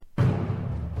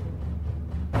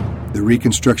The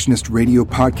Reconstructionist Radio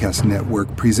Podcast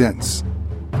Network presents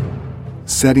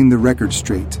Setting the Record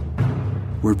Straight,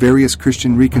 where various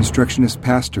Christian Reconstructionist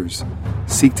pastors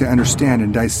seek to understand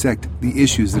and dissect the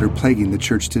issues that are plaguing the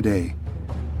church today,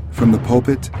 from the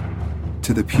pulpit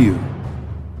to the pew.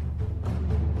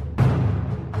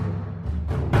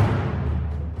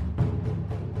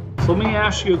 So let me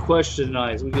ask you a question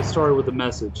tonight as we get started with the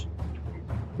message.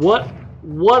 What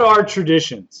are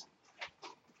traditions?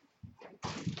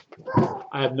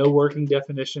 I have no working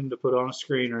definition to put on a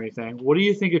screen or anything. What do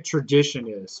you think a tradition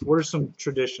is? What are some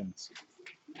traditions?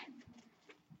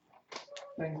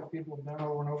 Things that people have done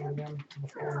over and over again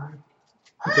before.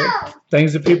 Okay.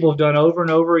 Things that people have done over and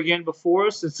over again before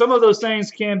us. And some of those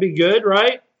things can be good,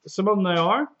 right? Some of them they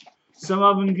are. Some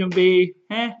of them can be,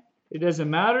 it doesn't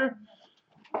matter.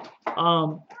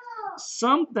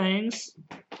 Some things,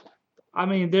 I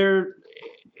mean, they're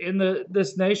in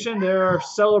this nation. There are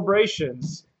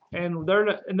celebrations, and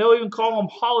they'll even call them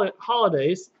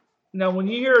holidays. Now, when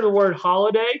you hear the word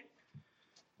holiday,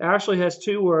 it actually has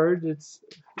two words.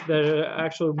 That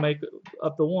actually make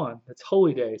up the one. It's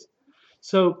holy days.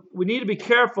 So we need to be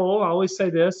careful. I always say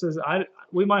this: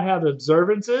 we might have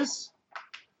observances.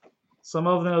 Some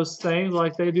of those things,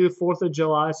 like they do 4th of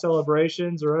July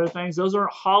celebrations or other things, those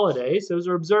aren't holidays. Those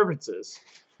are observances.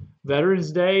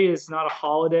 Veterans Day is not a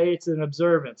holiday, it's an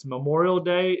observance. Memorial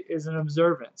Day is an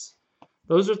observance.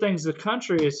 Those are things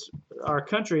our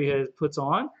country has puts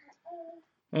on.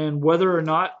 And whether or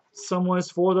not someone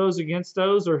is for those, against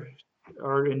those, or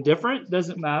indifferent,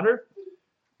 doesn't matter.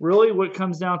 Really, what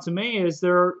comes down to me is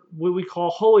there are what we call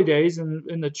holy days. And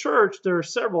in the church, there are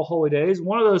several holy days.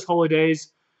 One of those holy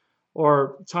days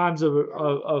or times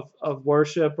of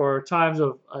worship or times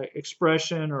of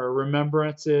expression or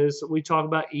remembrances. We talk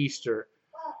about Easter.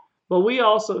 But we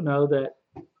also know that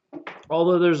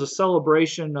although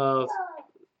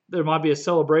there might be a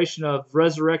celebration of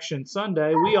Resurrection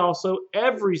Sunday, we also,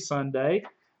 every Sunday,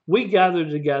 we gather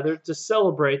together to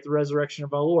celebrate the resurrection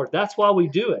of our Lord. That's why we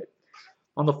do it.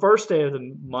 On the first day of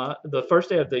the month, the first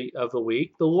day of the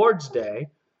week, the Lord's Day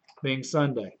being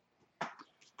Sunday.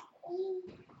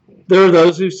 There are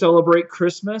those who celebrate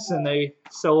Christmas and they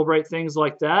celebrate things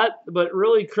like that, but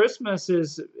really Christmas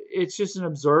it's just an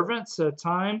observance, a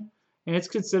time, and it's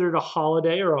considered a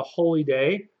holiday or a holy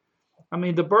day. I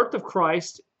mean, the birth of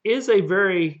Christ is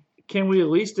can we at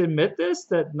least admit this?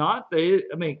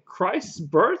 Christ's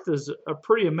birth is a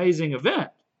pretty amazing event.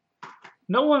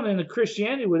 No one in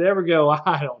Christianity would ever go,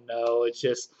 I don't know, it's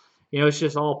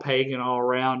just all pagan all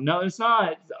around. No, it's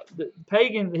not.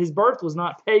 His birth was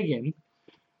not pagan.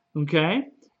 Okay?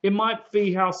 It might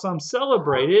be how some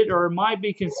celebrate it, or it might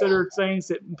be considered things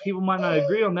that people might not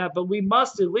agree on that, but we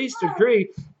must at least agree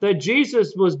that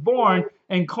Jesus was born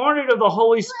incarnate of the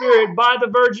Holy Spirit by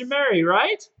the Virgin Mary,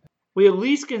 right? We at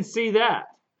least can see that.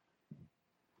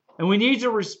 And we need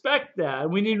to respect that.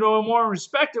 We need to know more and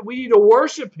respect it. We need to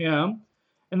worship Him.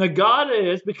 And the God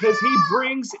is because He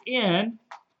brings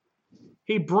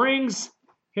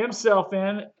Himself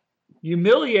in,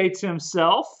 humiliates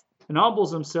Himself, and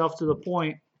humbles Himself to the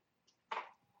point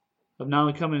of not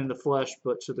only coming in the flesh,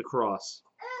 but to the cross.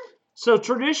 So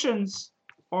traditions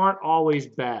aren't always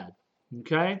bad,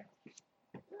 okay?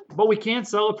 But we can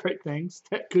celebrate things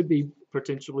that could be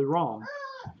potentially wrong.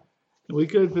 We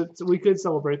could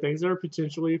celebrate things that are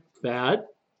potentially bad.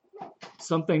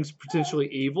 Some things potentially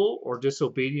evil or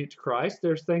disobedient to Christ.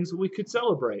 There's things that we could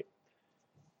celebrate.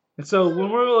 And so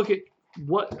when we're looking at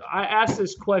what I ask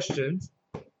this question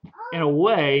in a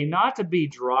way, not to be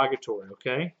derogatory,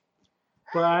 okay?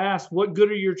 But I ask, what good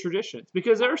are your traditions?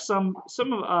 Because there are some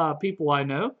people I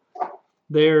know,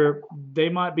 they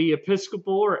might be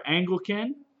Episcopal or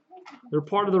Anglican. They're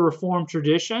part of the Reformed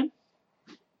tradition.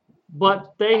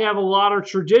 But they have a lot of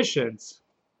traditions.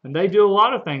 And they do a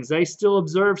lot of things. They still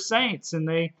observe saints, and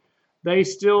they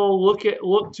still look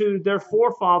to their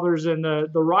forefathers and the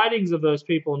writings of those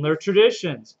people and their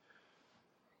traditions.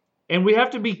 And we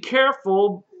have to be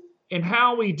careful in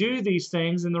how we do these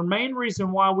things. And the main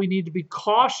reason why we need to be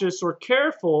cautious or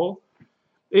careful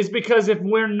is because if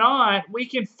we're not, we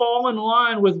can fall in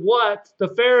line with what the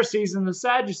Pharisees and the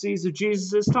Sadducees of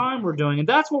Jesus' time were doing. And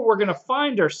that's what we're going to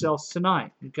find ourselves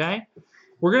tonight, okay?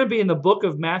 We're going to be in the book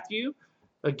of Matthew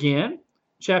again,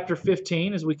 chapter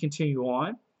 15, as we continue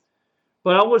on.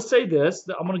 But I want to say this,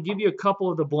 I'm going to give you a couple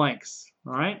of the blanks,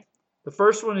 all right? The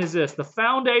first one is this: the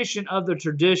foundation of the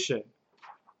tradition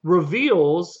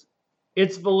reveals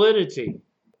its validity.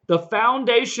 The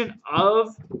foundation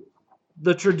of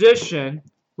the tradition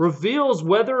reveals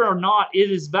whether or not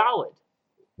it is valid.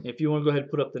 If you want to go ahead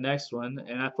and put up the next one,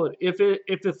 and I put, if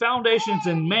the foundation's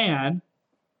in man,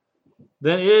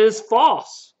 then it is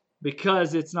false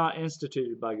because it's not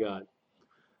instituted by God.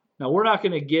 Now, we're not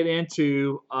going to get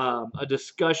into a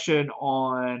discussion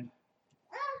on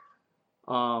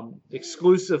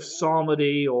exclusive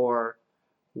psalmody or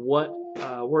what.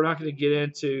 We're not going to get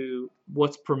into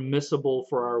what's permissible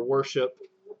for our worship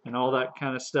and all that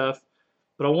kind of stuff.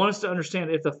 But I want us to understand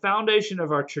if the foundation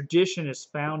of our tradition is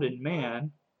found in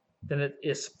man, then it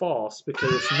is false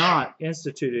because it's not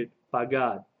instituted by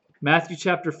God. Matthew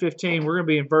chapter 15, we're going to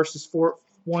be in verses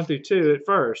 1 through 2 at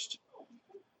first.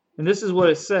 And this is what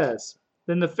it says.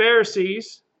 Then the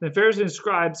Pharisees and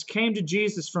scribes came to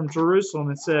Jesus from Jerusalem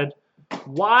and said,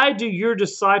 "Why do your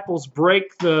disciples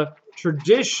break the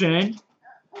tradition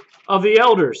of the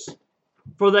elders?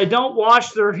 For they don't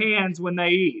wash their hands when they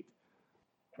eat."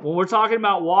 When we're talking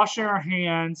about washing our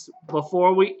hands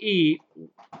before we eat,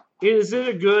 is it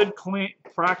a good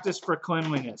practice for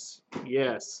cleanliness?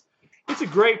 Yes. It's a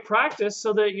great practice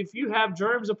so that if you have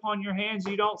germs upon your hands,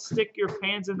 you don't stick your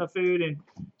hands in the food and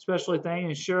especially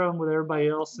and share them with everybody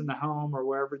else in the home or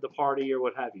wherever the party or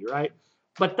what have you, right?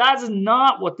 But that's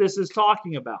not what this is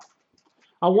talking about.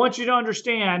 I want you to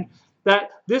understand that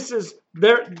this is,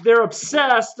 they're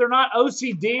obsessed. They're not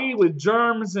OCD with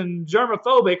germs and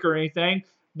germophobic or anything.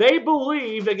 They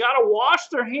believe they got to wash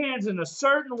their hands in a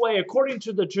certain way according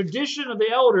to the tradition of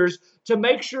the elders to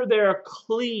make sure they're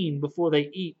clean before they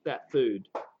eat that food.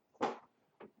 All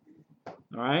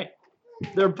right?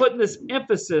 They're putting this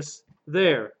emphasis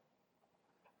there.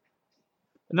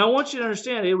 And I want you to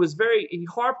understand, he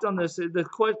harped on this. The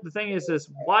thing is this: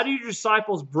 why do your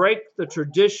disciples break the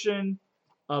tradition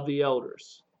of the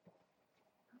elders?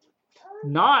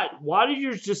 Not, why do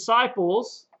your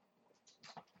disciples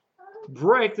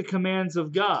break the commands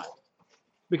of God?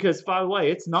 Because, by the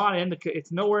way, it's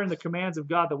nowhere in the commands of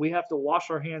God that we have to wash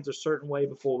our hands a certain way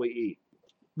before we eat.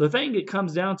 The thing that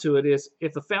comes down to it is,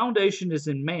 if the foundation is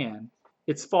in man,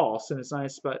 it's false and it's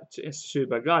not instituted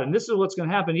by God. And this is what's going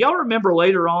to happen. Y'all remember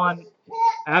later on,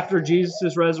 after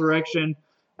Jesus' resurrection,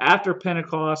 after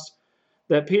Pentecost,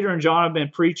 that Peter and John have been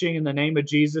preaching in the name of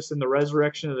Jesus and the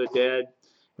resurrection of the dead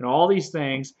and all these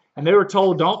things. And they were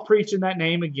told, don't preach in that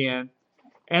name again.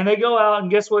 And they go out,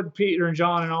 and guess what Peter and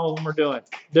John and all of them are doing?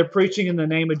 They're preaching in the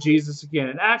name of Jesus again.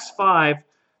 In Acts 5,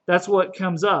 that's what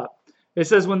comes up. It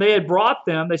says, when they had brought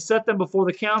them, they set them before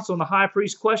the council, and the high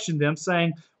priest questioned them,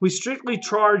 saying, "We strictly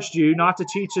charged you not to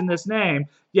teach in this name,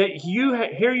 yet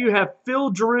here you have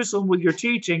filled Jerusalem with your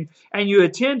teaching, and you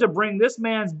intend to bring this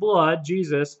man's blood,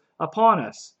 Jesus, upon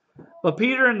us." But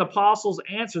Peter and the apostles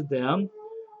answered them,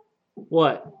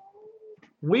 what?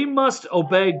 "We must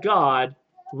obey God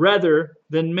rather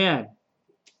than men."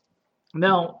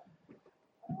 Now,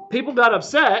 people got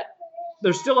upset.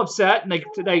 They're still upset, and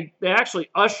they actually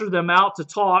usher them out to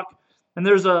talk. And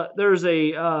there's a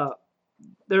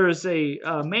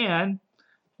man,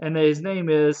 and his name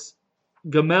is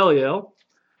Gamaliel,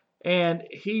 and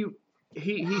he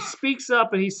speaks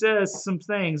up and he says some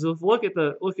things. Look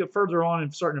at further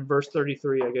on, starting in verse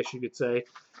 33, I guess you could say,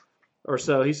 or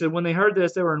so. He said, when they heard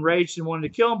this, they were enraged and wanted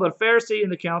to kill him. But a Pharisee in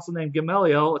the council named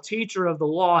Gamaliel, a teacher of the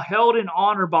law, held in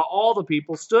honor by all the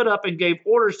people, stood up and gave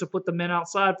orders to put the men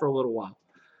outside for a little while.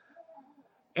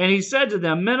 And he said to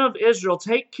them, "Men of Israel,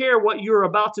 take care what you are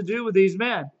about to do with these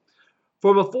men.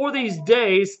 For before these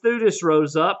days, Theudas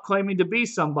rose up, claiming to be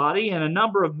somebody, and a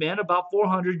number of men, about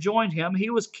 400, joined him.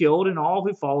 He was killed, and all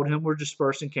who followed him were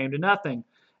dispersed and came to nothing.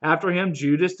 After him,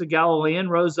 Judas the Galilean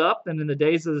rose up, and in the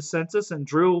days of the census, and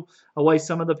drew away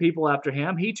some of the people after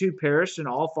him. He too perished, and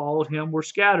all followed him were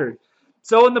scattered.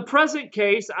 So in the present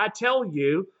case, I tell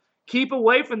you, keep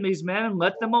away from these men and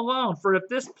let them alone. For if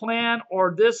this plan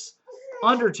or this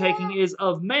undertaking is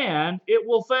of man, it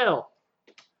will fail.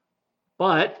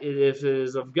 But if it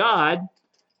is of God,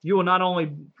 you will not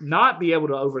only not be able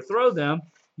to overthrow them,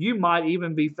 you might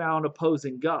even be found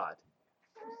opposing God."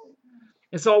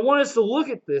 And so I want us to look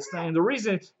at this thing. The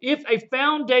reason, if a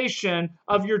foundation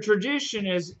of your tradition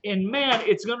is in man,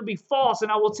 it's going to be false. And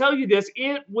I will tell you this,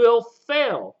 it will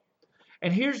fail.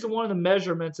 And here's one of the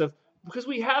measurements of, because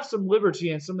we have some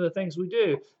liberty in some of the things we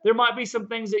do. There might be some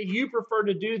things that you prefer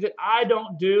to do that I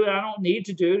don't do and I don't need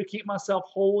to do to keep myself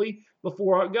holy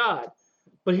before God.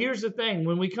 But here's the thing.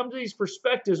 When we come to these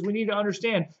perspectives, we need to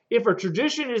understand, if a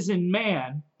tradition is in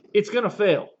man, it's going to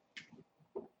fail.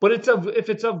 But if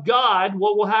it's of God,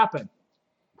 what will happen?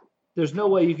 There's no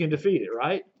way you can defeat it,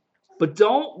 right? But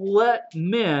don't let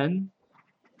men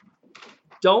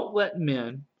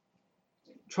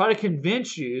try to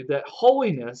convince you that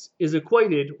holiness is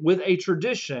equated with a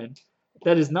tradition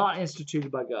that is not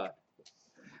instituted by God.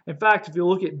 In fact, if you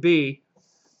look at B,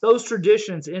 those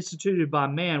traditions instituted by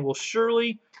man will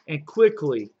surely and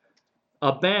quickly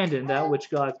abandon that which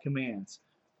God commands.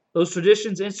 Those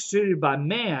traditions instituted by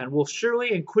man will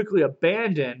surely and quickly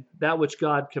abandon that which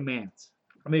God commands.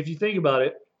 I mean, if you think about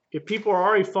it, if people are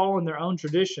already following their own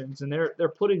traditions and they're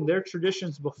putting their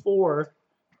traditions before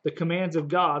the commands of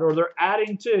God, or they're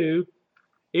adding to,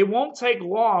 it won't take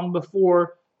long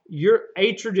before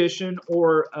a tradition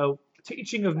or a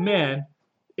teaching of men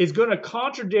is going to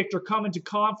contradict or come into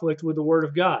conflict with the Word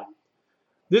of God.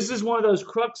 This is one of those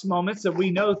crux moments that we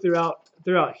know throughout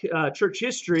church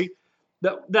history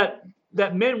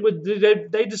that men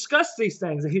they discuss these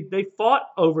things. They fought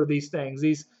over these things,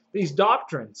 these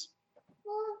doctrines,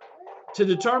 to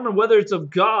determine whether it's of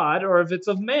God or if it's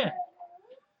of men.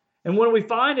 And when we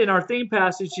find in our theme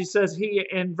passage, he says,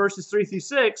 in verses 3 through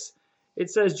 6, it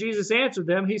says, Jesus answered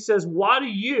them. He says, why do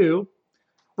you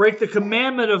break the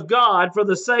commandment of God for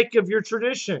the sake of your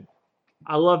tradition?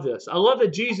 I love this. I love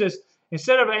that Jesus,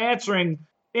 instead of answering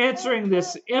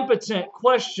this impotent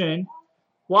question,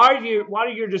 why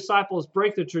do your disciples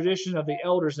break the tradition of the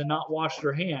elders and not wash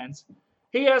their hands?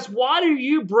 He asks, why do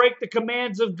you break the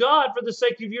commands of God for the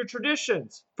sake of your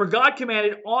traditions? For God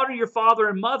commanded, honor your father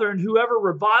and mother, and whoever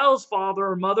reviles father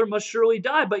or mother must surely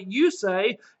die. But you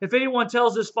say, if anyone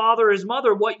tells his father or his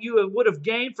mother, what you would have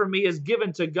gained from me is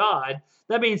given to God.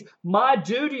 That means my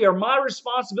duty or my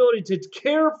responsibility to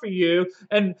care for you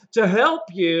and to help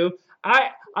you.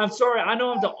 I'm sorry, I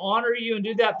know I'm to honor you and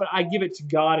do that, but I give it to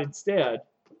God instead.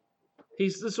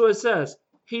 This is what it says.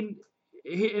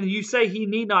 And you say he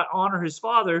need not honor his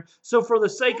father, so for the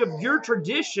sake of your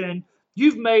tradition,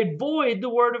 you've made void the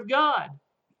word of God.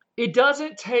 It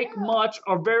doesn't take much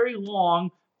or very long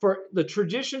for the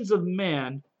traditions of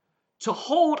men to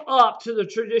hold up to the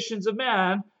traditions of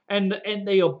man, and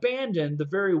they abandon the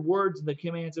very words and the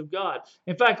commands of God.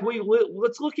 In fact,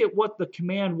 let's look at what the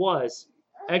command was.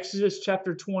 Exodus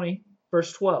chapter 20,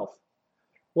 verse 12.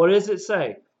 What does it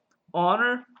say?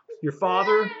 Honor your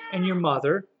father and your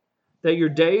mother, that your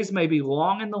days may be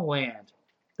long in the land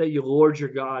that your Lord your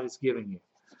God is giving you.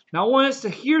 Now I want us to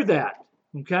hear that,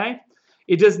 okay?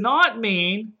 It does not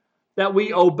mean that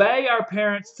we obey our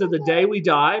parents to the day we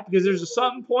die, because there's a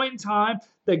certain point in time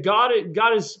that God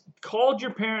has called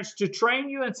your parents to train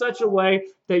you in such a way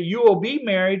that you will be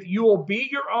married, you will be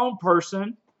your own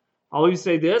person. I always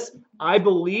say this, I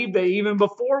believe that even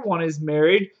before one is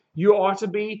married, you ought to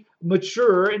be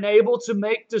mature and able to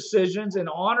make decisions and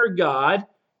honor God.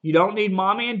 You don't need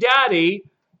mommy and daddy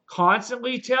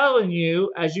constantly telling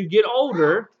you as you get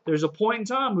older. There's a point in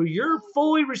time where you're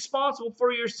fully responsible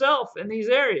for yourself in these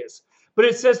areas. But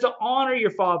it says to honor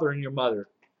your father and your mother,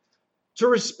 to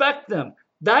respect them.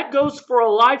 That goes for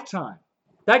a lifetime.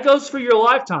 That goes for your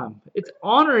lifetime.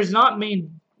 Honor does not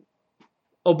mean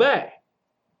obey.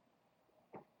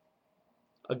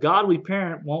 A godly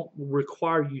parent won't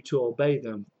require you to obey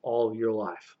them all of your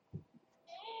life.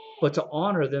 But to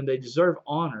honor them, they deserve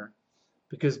honor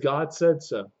because God said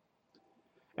so.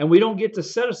 And we don't get to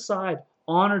set aside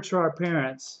honor to our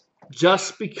parents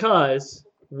just because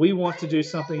we want to do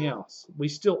something else. We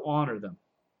still honor them.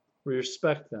 We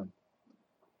respect them.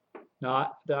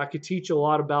 Now, I could teach a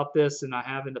lot about this, and I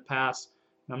have in the past,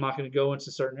 and I'm not going to go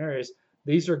into certain areas.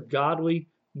 These are godly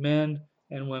men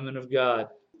and women of God.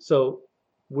 So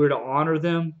we're to honor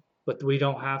them, but we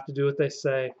don't have to do what they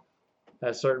say at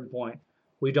a certain point.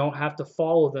 We don't have to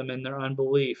follow them in their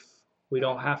unbelief. We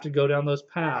don't have to go down those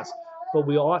paths, but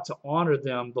we ought to honor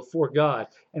them before God.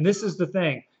 And this is the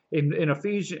thing. In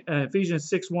Ephesians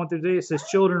 6, 1 through 3, it says,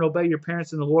 children, obey your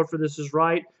parents in the Lord, for this is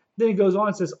right. Then it goes on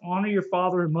and says, honor your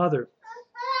father and mother.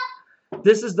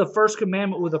 This is the first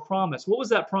commandment with a promise. What was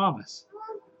that promise?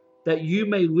 That you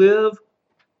may live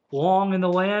long in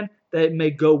the land, that it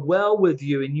may go well with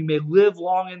you, and you may live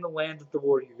long in the land that the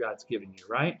Lord your God's given you,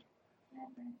 right?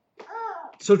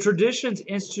 So traditions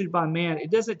instituted by man,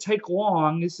 it doesn't take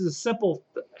long. This is a simple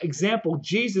example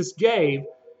Jesus gave.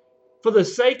 For the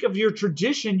sake of your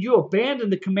tradition, you abandon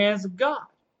the commands of God.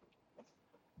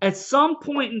 At some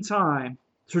point in time,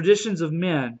 traditions of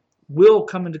men will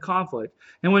come into conflict.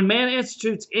 And when man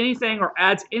institutes anything or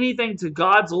adds anything to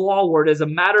God's law word as a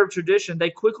matter of tradition, they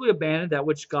quickly abandon that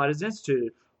which God has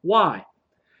instituted. Why?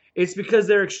 It's because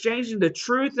they're exchanging the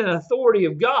truth and authority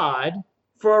of God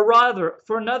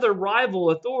for another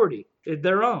rival authority,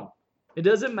 their own. It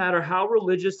doesn't matter how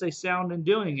religious they sound in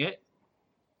doing it.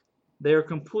 They are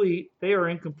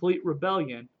in complete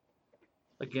rebellion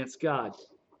against God.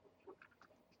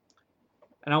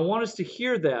 And I want us to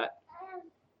hear that,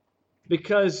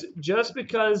 because just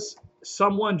because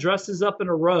someone dresses up in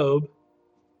a robe,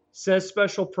 says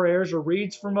special prayers, or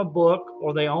reads from a book,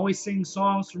 or they only sing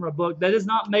songs from a book, that does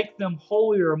not make them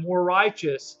holier or more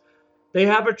righteous. They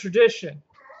have a tradition.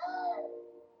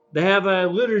 They have a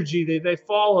liturgy that they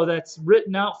follow that's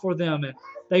written out for them, and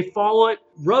they follow it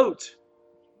rote.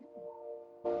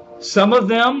 Some of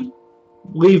them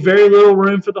leave very little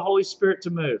room for the Holy Spirit to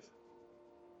move.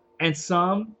 And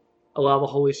some allow the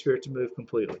Holy Spirit to move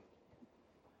completely.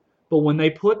 But when they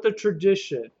put the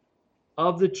tradition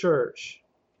of the church,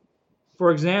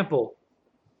 for example,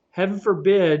 heaven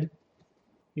forbid,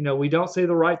 we don't say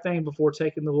the right thing before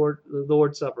taking the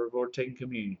Lord's Supper, before taking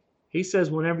communion. He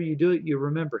says whenever you do it, you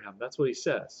remember Him. That's what He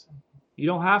says. You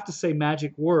don't have to say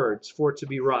magic words for it to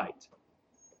be right.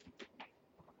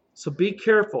 So be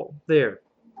careful there.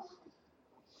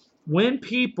 When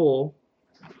people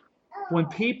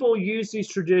use these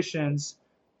traditions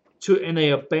and they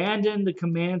abandon the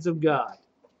commands of God,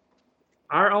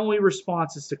 our only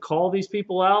response is to call these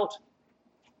people out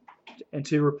and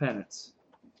to repentance.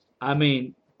 I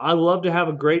mean, I love to have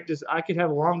I could have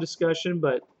a long discussion,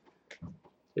 but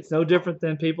it's no different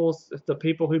than the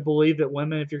people who believe that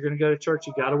women, if you're going to go to church,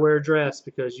 you got to wear a dress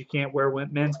because you can't wear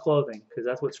men's clothing, because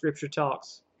that's what Scripture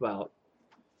talks about.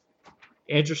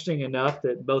 Interesting enough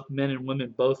that both men and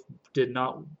women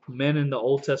men in the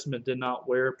Old Testament did not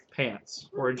wear pants,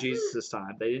 or in Jesus'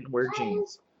 time, they didn't wear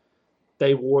jeans.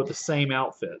 They wore the same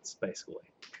outfits, basically.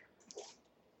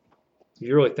 If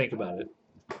you really think about it.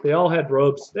 They all had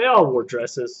robes. They all wore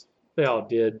dresses. They all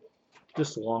did.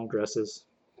 Just long dresses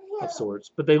of sorts.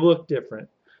 But they looked different.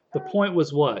 The point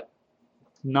was what?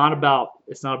 It's not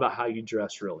about how you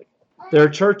dress, really. There are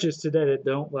churches today that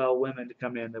don't allow women to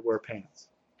come in that wear pants.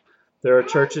 There are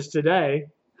churches today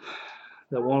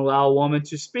that won't allow a woman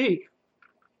to speak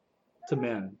to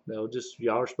men.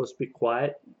 Y'all are supposed to be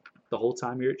quiet the whole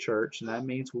time you're at church, and that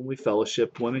means when we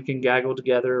fellowship, women can gaggle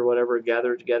together or whatever,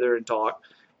 gather together and talk,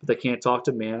 but they can't talk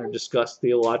to men or discuss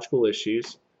theological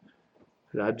issues.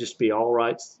 That'd just be all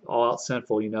out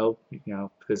sinful,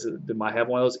 because they might have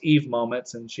one of those Eve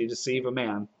moments and she deceive a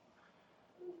man.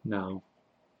 No.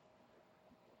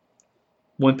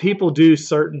 When people do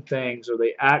certain things, or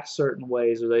they act certain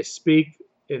ways, or they speak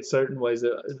in certain ways,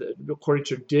 according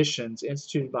to traditions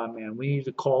instituted by man, we need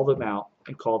to call them out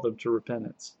and call them to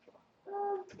repentance.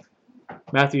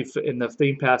 Matthew, in the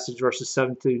theme passage, verses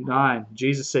 7 through 9,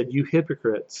 Jesus said, "You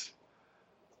hypocrites,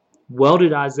 well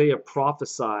did Isaiah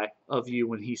prophesy of you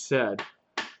when he said,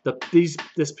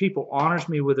 this people honors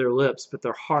me with their lips, but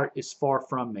their heart is far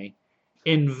from me.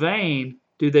 In vain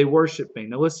do they worship me."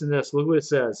 Now listen to this. Look what it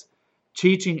says.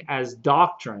 "Teaching as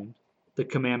doctrine the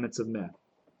commandments of men."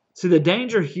 See, the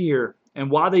danger here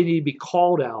and why they need to be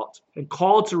called out and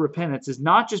called to repentance is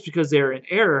not just because they are in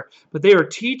error, but they are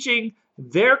teaching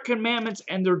their commandments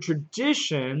and their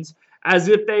traditions as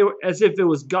if it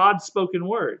was God's spoken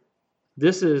word.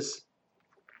 This is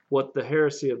what the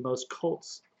heresy of most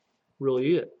cults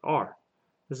really are.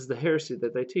 This is the heresy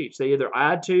that they teach. They either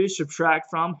add to, subtract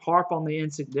from, harp on the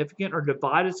insignificant, or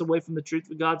divide us away from the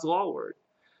truth of God's law word.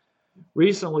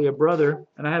 Recently, a brother,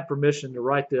 and I have permission to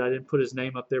write that. I didn't put his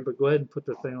name up there, but go ahead and put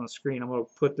the thing on the screen. I'm going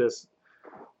to put this.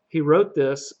 He wrote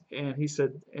this, and he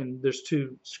said, and there's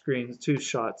two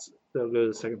shots that'll go to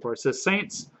the second part. It says,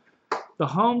 "Saints, the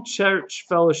home church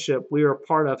fellowship we are a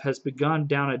part of has begun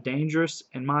down a dangerous,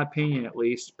 in my opinion at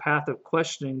least, path of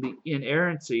questioning the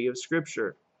inerrancy of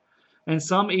Scripture, and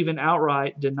some even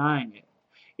outright denying it."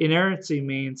 Inerrancy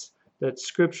means that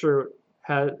Scripture,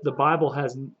 the Bible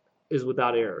is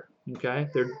without error. Okay,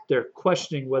 they're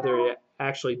questioning whether it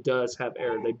actually does have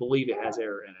error. They believe it has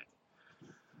error in it.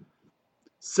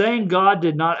 Saying God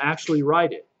did not actually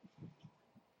write it.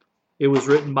 It was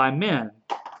written by men.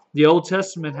 The Old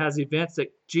Testament has events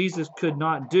that Jesus could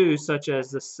not do, such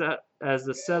as the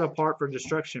set apart for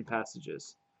destruction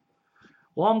passages.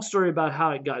 Long story about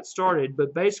how it got started,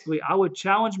 but basically I would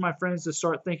challenge my friends to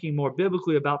start thinking more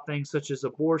biblically about things such as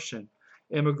abortion,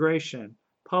 immigration,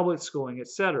 public schooling,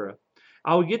 etc.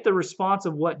 I would get the response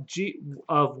of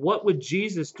what would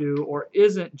Jesus do, or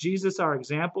isn't Jesus our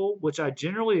example, which I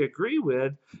generally agree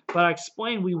with, but I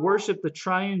explain we worship the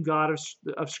triune God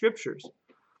of Scriptures,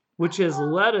 which has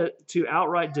led it to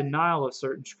outright denial of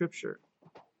certain Scripture.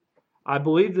 I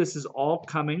believe this is all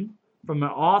coming from an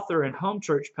author and home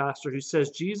church pastor who says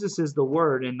Jesus is the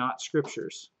Word and not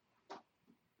Scriptures.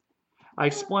 I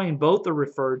explain both are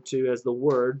referred to as the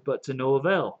Word, but to no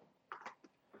avail.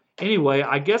 Anyway,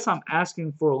 I guess I'm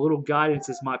asking for a little guidance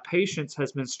as my patience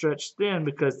has been stretched thin,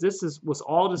 because this was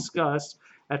all discussed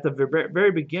at the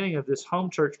very beginning of this home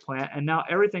church plant, and now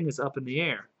everything is up in the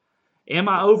air. Am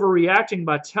I overreacting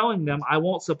by telling them I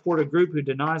won't support a group who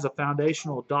denies a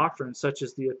foundational doctrine such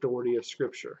as the authority of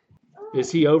Scripture?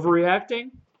 Is he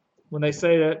overreacting when they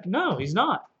say that? No, he's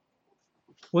not.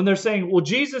 When they're saying, well,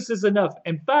 Jesus is enough.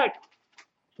 In fact,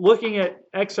 looking at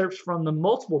excerpts from the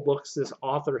multiple books this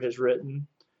author has written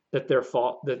that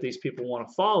these people want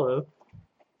to follow,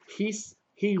 he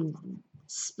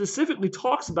specifically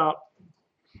talks about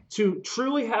to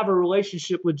truly have a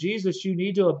relationship with Jesus, you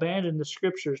need to abandon the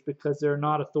scriptures because they're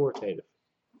not authoritative.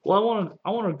 Well, I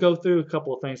want to go through a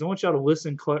couple of things. I want y'all to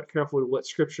listen carefully to what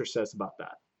Scripture says about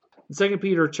that. In 2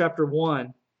 Peter chapter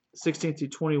 1, 16 through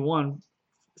 21,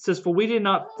 it says, "For we did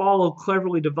not follow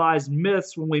cleverly devised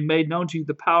myths when we made known to you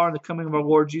the power and the coming of our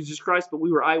Lord Jesus Christ, but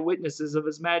we were eyewitnesses of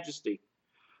his majesty.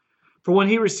 For when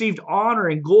he received honor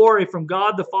and glory from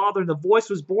God the Father, and the voice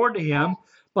was borne to him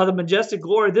by the majestic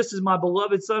glory, 'This is my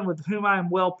beloved Son, with whom I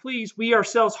am well pleased,' we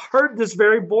ourselves heard this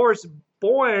very voice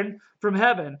borne from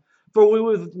heaven. For we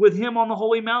were with him on the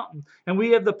holy mountain, and we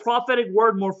have the prophetic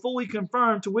word more fully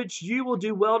confirmed, to which you will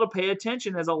do well to pay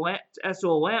attention as to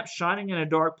a lamp shining in a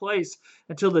dark place,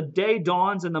 until the day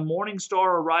dawns and the morning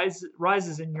star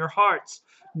rises in your hearts.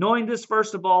 Knowing this,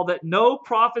 first of all, that no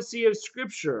prophecy of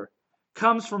Scripture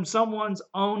comes from someone's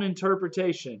own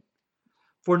interpretation.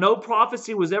 For no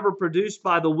prophecy was ever produced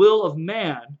by the will of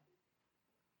man,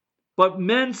 but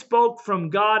men spoke from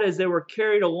God as they were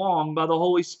carried along by the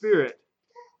Holy Spirit."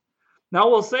 Now,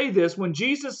 we'll say this. When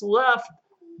Jesus left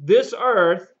this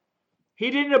earth, he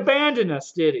didn't abandon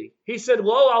us, did he? He said,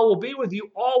 "Lo, I will be with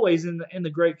you always," in the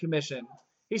Great Commission.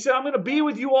 He said, "I'm going to be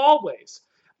with you always.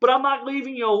 But I'm not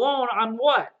leaving you alone. I'm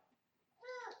what?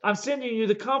 I'm sending you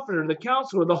the Comforter, the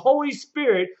Counselor, the Holy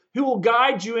Spirit, who will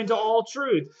guide you into all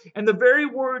truth." And the very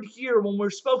word here, when we're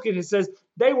spoken, it says,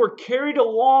 they were carried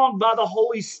along by the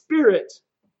Holy Spirit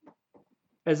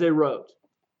as they wrote.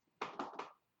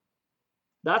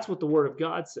 That's what the Word of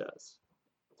God says.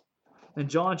 In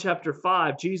John chapter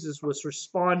 5, Jesus was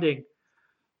responding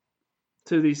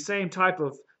to these same type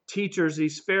of teachers,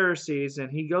 these Pharisees,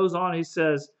 and he goes on, he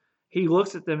says, he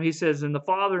looks at them, he says, "And the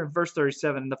Father," in verse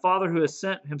 37, "the Father who has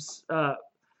sent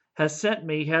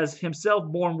me has himself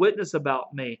borne witness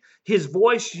about me. His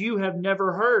voice you have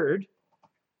never heard.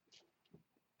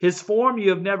 His form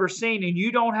you have never seen, and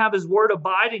you don't have his word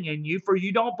abiding in you, for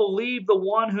you don't believe the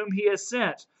one whom he has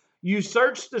sent. You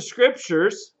search the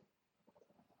Scriptures.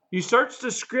 You search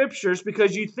the Scriptures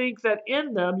because you think that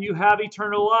in them you have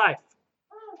eternal life.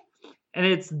 And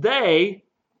it's they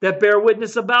that bear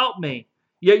witness about me.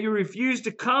 Yet you refuse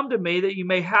to come to me that you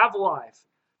may have life.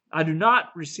 I do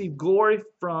not receive glory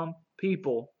from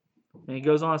people." And he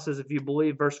goes on and says, if you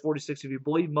believe, verse 46, "If you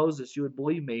believe Moses, you would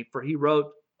believe me, for he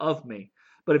wrote of me.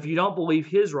 But if you don't believe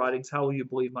his writings, how will you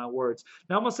believe my words?"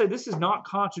 Now I'm going to say this is not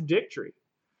contradictory.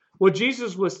 What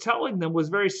Jesus was telling them was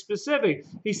very specific.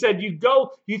 He said, you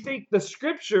think the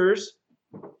Scriptures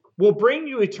will bring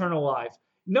you eternal life.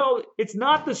 No, it's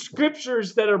not the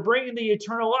Scriptures that are bringing the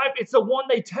eternal life. It's the one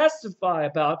they testify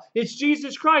about. It's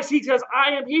Jesus Christ. He says,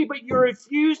 "I am he," but you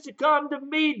refuse to come to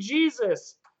me,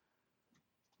 Jesus.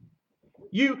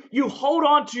 You hold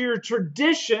on to your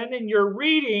tradition and your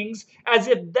readings as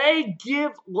if they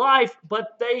give life,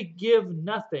 but they give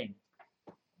nothing.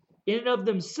 In and of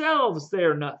themselves, they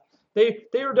are not. They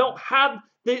don't have,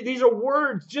 these are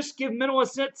words. Just give mental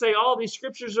assent, say, "Oh, these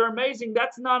Scriptures are amazing."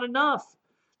 That's not enough.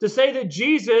 To say that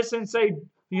Jesus and say,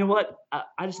 "You know what,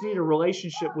 I just need a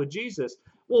relationship with Jesus."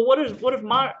 Well,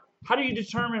 how do you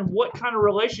determine what kind of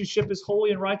relationship is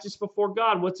holy and righteous before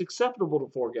God? What's acceptable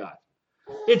before God?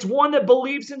 It's one that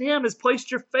believes in him, has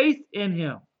placed your faith in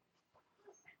him.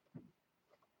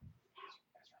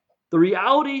 The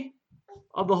reality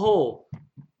of the whole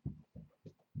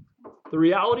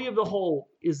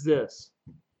is this.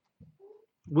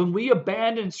 When we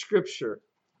abandon Scripture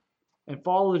and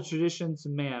follow the traditions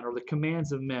of man or the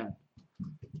commands of men,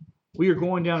 we are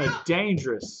going down a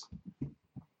dangerous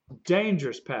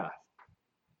path.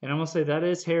 And I'm going to say that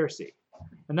is heresy.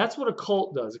 And that's what a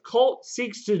cult does. A cult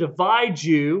seeks to divide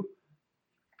you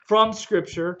from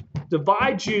Scripture,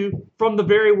 divide you from the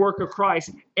very work of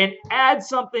Christ, and add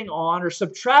something on or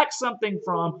subtract something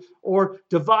from, or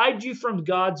divide you from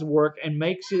God's work and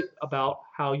makes it about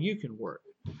how you can work.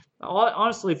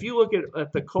 Honestly, if you look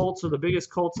at the cults or the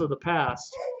biggest cults of the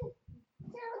past,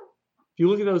 if you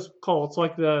look at those cults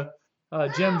like the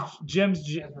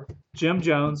Jim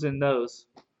Jones and those,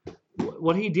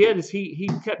 what he did is he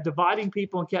kept dividing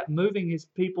people and kept moving his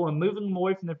people and moving them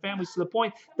away from their families to the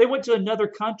point they went to another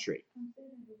country.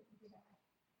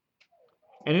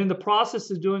 And in the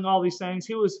process of doing all these things,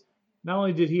 not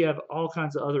only did he have all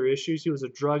kinds of other issues, he was a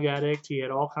drug addict, he had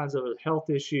all kinds of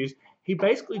health issues. He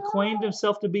basically claimed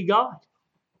himself to be God.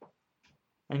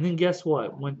 And then guess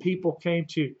what? When people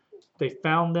they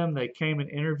found them, they came and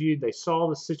interviewed, they saw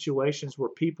the situations where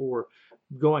people were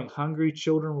going hungry,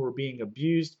 children were being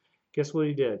abused. Guess what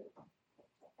he did?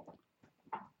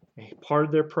 part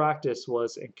of their practice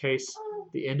was in case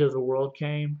the end of the world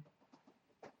came.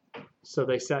 So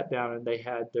they sat down and they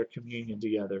had their communion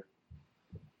together.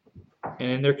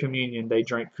 And in their communion, they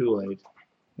drank Kool-Aid.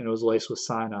 And it was laced with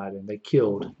cyanide. And they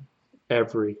killed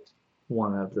every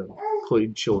one of them,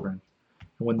 including children.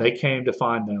 And when they came to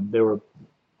find them, there were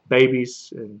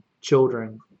babies and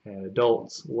children and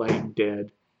adults laying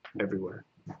dead everywhere.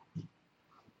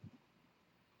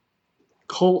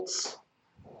 Cults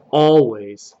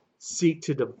always seek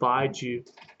to divide you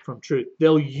from truth.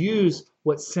 They'll use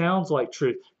what sounds like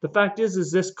truth. The fact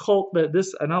is this cult,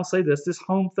 and I'll say this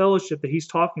home fellowship that he's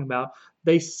talking about,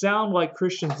 they sound like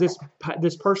Christians.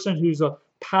 This person who's a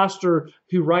pastor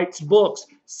who writes books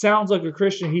sounds like a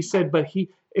Christian. He said, but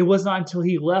it was not until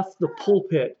he left the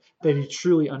pulpit that he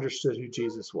truly understood who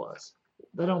Jesus was.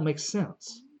 That don't make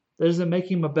sense. That doesn't make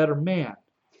him a better man.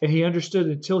 And he understood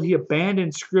until he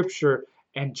abandoned Scripture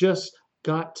and just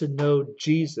got to know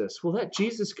Jesus. Well, that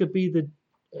Jesus could be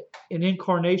an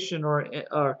incarnation or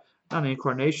not an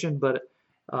incarnation, but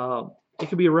it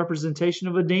could be a representation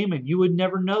of a demon. You would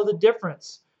never know the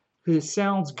difference because it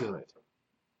sounds good.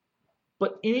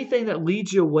 But anything that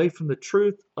leads you away from the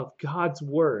truth of God's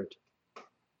Word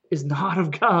is not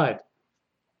of God.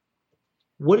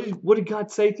 What did God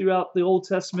say throughout the Old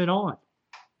Testament on?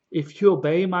 If you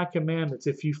obey my commandments,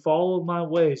 if you follow my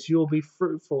ways, you'll be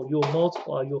fruitful, you'll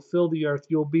multiply, you'll fill the earth,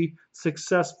 you'll be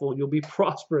successful, you'll be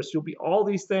prosperous, you'll be all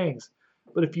these things.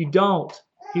 But if you don't,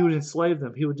 he would enslave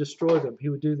them, he would destroy them, he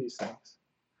would do these things.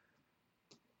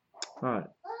 All right.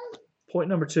 Point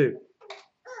number 2.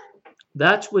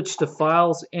 That which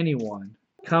defiles anyone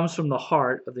comes from the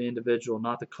heart of the individual,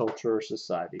 not the culture or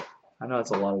society. I know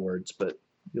that's a lot of words, but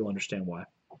you'll understand why.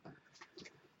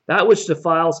 That which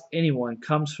defiles anyone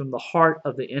comes from the heart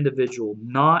of the individual,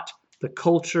 not the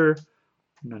culture,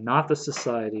 not the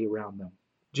society around them.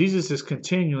 Jesus is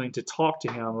continuing to talk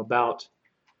to him about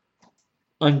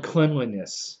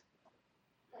uncleanliness,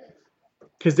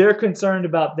 because they're concerned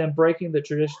about them breaking the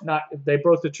tradition. They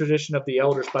broke the tradition of the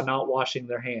elders by not washing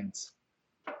their hands.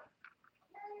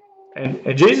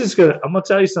 And Jesus is gonna. I'm gonna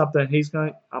tell you something. He's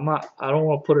gonna. I don't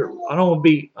want to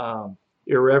be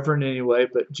irreverent anyway,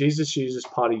 but Jesus uses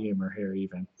potty humor here,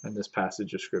 even in this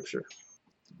passage of Scripture.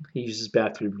 He uses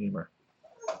bathroom humor.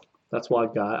 That's why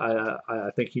God.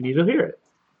 I think you need to hear it.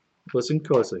 Listen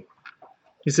closely.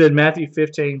 He said, Matthew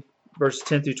 15, verses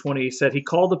 10 through 20. He said, he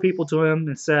called the people to him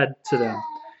and said to them,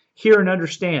 "Hear and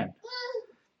understand.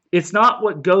 It's not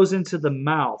what goes into the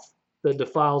mouth that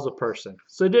defiles a person."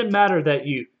 So it didn't matter that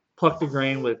you plucked the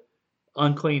grain with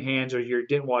unclean hands or you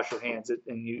didn't wash your hands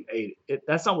and you ate it.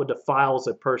 That's not what defiles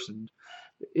a person.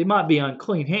 It might be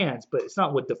unclean hands, but it's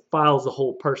not what defiles the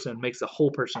whole person, makes the whole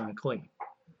person unclean.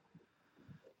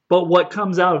 But what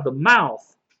comes out of the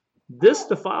mouth, this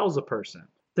defiles a person.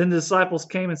 Then the disciples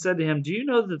came and said to him, "Do you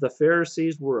know that the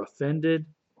Pharisees were offended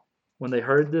when they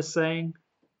heard this saying?"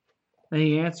 And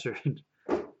he answered,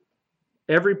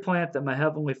 "Every plant that my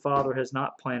heavenly Father has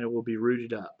not planted will be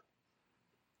rooted up.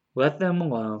 Let them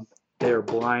alone. They are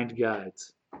blind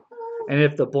guides. And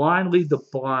if the blind lead the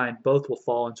blind, both will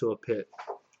fall into a pit."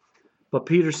 But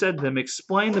Peter said to them,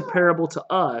 "Explain the parable to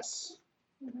us."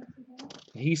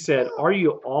 He said, "Are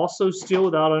you also still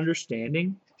without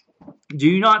understanding? Do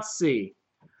you not see?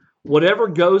 Whatever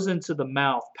goes into the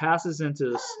mouth passes into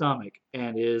the stomach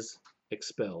and is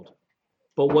expelled.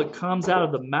 But what comes out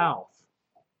of the mouth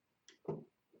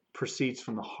proceeds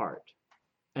from the heart,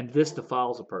 and this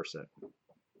defiles a person.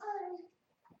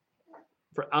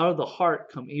 For out of the heart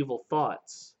come evil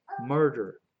thoughts,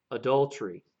 murder,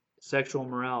 adultery, sexual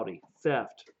immorality,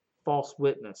 theft, false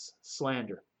witness,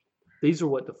 slander. These are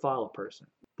what defile a person.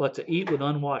 But to eat with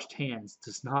unwashed hands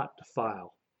does not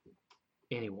defile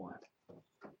anyone."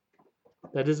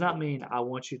 That does not mean I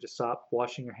want you to stop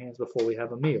washing your hands before we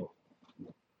have a meal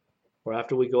or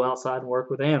after we go outside and work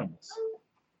with animals.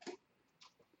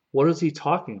 What is he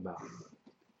talking about?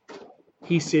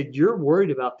 He said, you're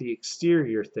worried about the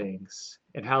exterior things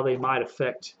and how they might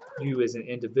affect you as an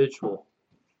individual.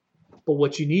 But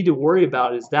what you need to worry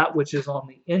about is that which is on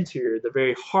the interior, the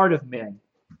very heart of men,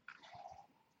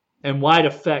 and might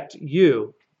affect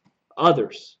you,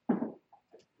 others.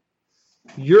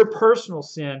 Your personal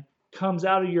sin comes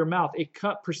out of your mouth. It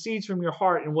proceeds from your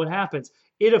heart, and what happens?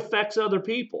 It affects other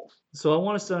people. So I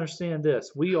want us to understand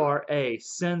this. We are a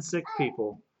sin-sick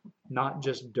people, not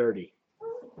just dirty.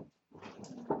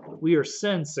 We are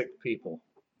sin-sick people,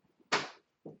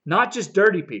 not just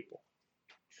dirty people.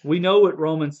 We know what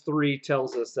Romans 3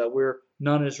 tells us, that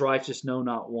none is righteous, no,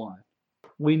 not one.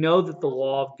 We know that the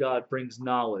law of God brings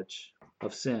knowledge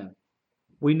of sin.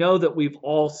 We know that we've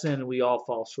all sinned and we all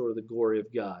fall short of the glory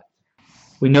of God.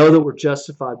 We know that we're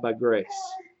justified by grace.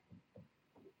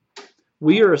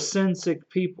 We are a sin-sick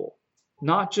people,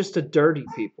 not just a dirty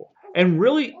people. And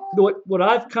really, what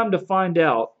I've come to find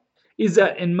out is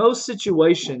that in most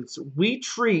situations, we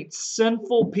treat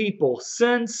sinful people,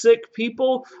 sin-sick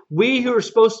people, we who are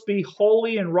supposed to be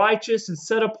holy and righteous and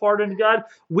set apart unto God,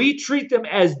 we treat them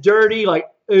as dirty, like,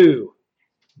 ooh,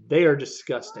 they are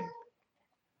disgusting.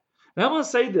 And I'm going to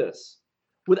say this.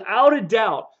 Without a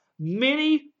doubt,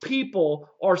 many people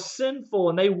are sinful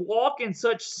and they walk in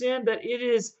such sin that it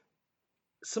is,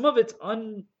 some of it's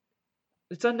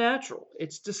unnatural.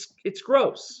 It's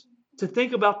gross to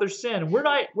think about their sin.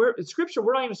 In Scripture,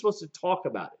 we're not even supposed to talk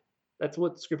about it. That's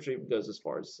what Scripture even goes as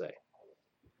far as to say.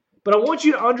 But I want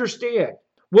you to understand,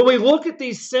 when we look at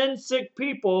these sin-sick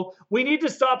people, we need to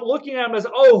stop looking at them as,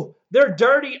 oh, they're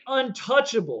dirty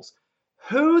untouchables.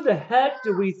 Who the heck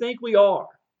do we think we are?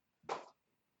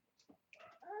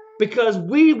 Because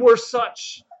we were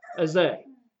such as they.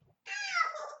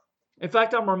 In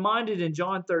fact, I'm reminded in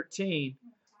John 13,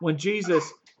 when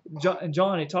Jesus,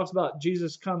 John, he talks about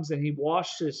Jesus comes and he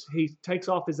takes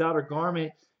off his outer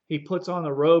garment, he puts on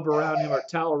a robe around him or a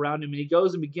towel around him, and he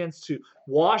goes and begins to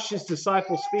wash his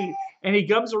disciples' feet. And he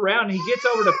comes around and he gets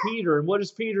over to Peter, and what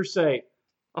does Peter say?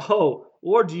 Oh,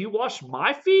 Lord, do you wash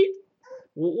my feet?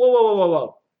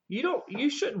 Whoa. You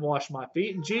shouldn't wash my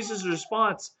feet. And Jesus'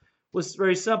 response was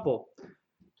very simple.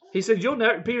 He said,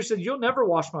 Peter said, you'll never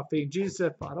wash my feet. And Jesus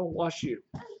said, if I don't wash you,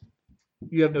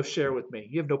 you have no share with me.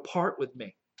 You have no part with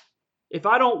me. If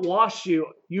I don't wash you,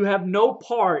 you have no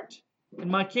part in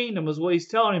my kingdom, is what he's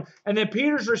telling him. And then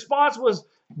Peter's response was,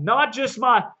 not just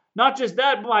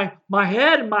that, but my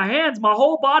head and my hands, my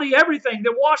whole body, everything,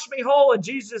 that wash me whole. And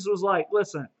Jesus was like,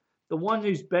 listen, the one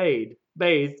who's bathed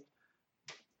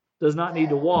does not need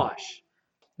to wash.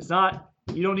 I'm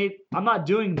not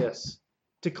doing this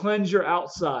to cleanse your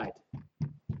outside.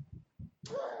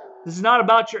 This is not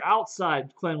about your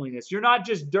outside cleanliness. You're not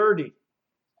just dirty.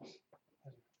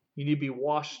 You need to be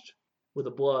washed with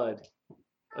the blood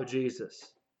of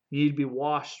Jesus. You need to be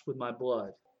washed with my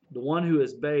blood. The one who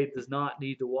is bathed does not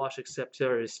need to wash except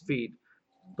his feet,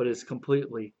 but is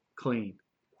completely clean.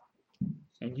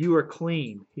 And you are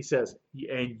clean, he says,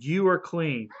 and you are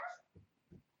clean.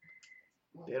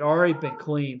 They'd already been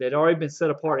clean. They'd already been set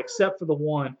apart, except for the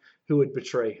one who would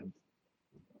betray him.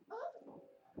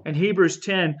 In Hebrews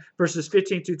 10, verses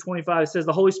 15 through 25, it says,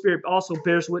 the Holy Spirit also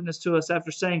bears witness to us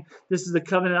after saying, this is the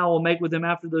covenant I will make with them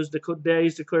after those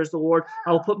days, declares the Lord.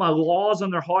 I will put my laws on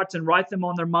their hearts and write them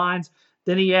on their minds.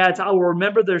 Then he adds, I will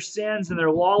remember their sins and their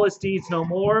lawless deeds no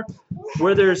more.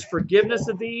 Where there is forgiveness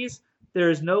of these, there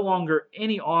is no longer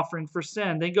any offering for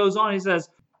sin. Then he goes on, he says,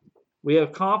 we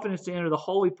have confidence to enter the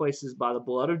holy places by the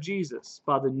blood of Jesus,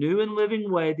 by the new and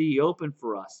living way that he opened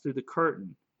for us through the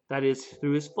curtain, that is,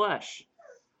 through his flesh.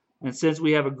 And since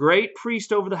we have a great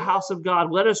priest over the house of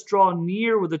God, let us draw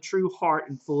near with a true heart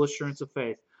and full assurance of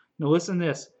faith. Now listen to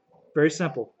this. Very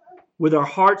simple. With our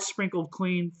hearts sprinkled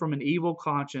clean from an evil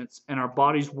conscience and our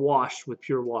bodies washed with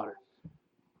pure water.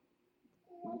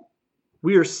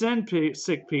 We are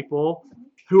sin-sick people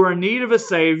who are in need of a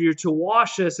Savior to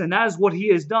wash us, and that is what he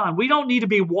has done. We don't need to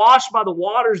be washed by the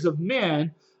waters of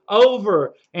men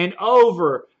over and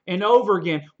over and over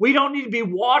again. We don't need to be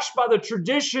washed by the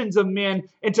traditions of men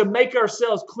and to make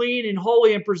ourselves clean and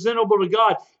holy and presentable to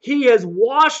God. He has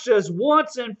washed us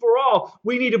once and for all.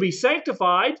 We need to be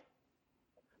sanctified.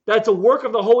 That's a work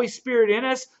of the Holy Spirit in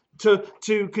us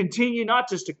to continue not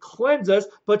just to cleanse us,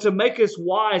 but to make us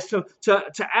wise, to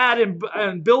add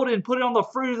and build and put on the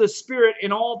fruit of the Spirit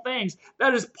in all things.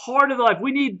 That is part of life.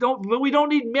 We don't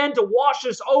need men to wash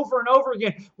us over and over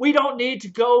again. We don't need to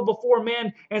go before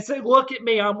men and say, look at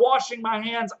me, I'm washing my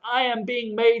hands, I am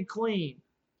being made clean.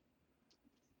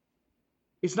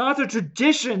 It's not the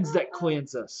traditions that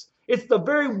cleanse us. It's the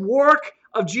very work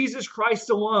of Jesus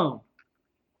Christ alone.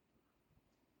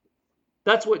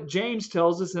 That's what James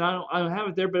tells us, and I don't have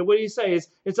it there, but what do you say?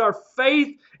 It's our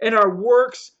faith and our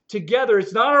works together.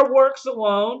 It's not our works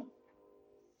alone.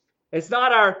 It's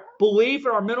not our belief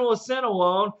and our mental assent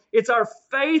alone. It's our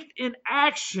faith in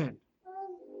action.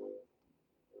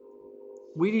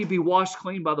 We need to be washed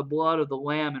clean by the blood of the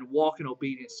Lamb and walk in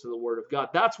obedience to the Word of God.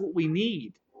 That's what we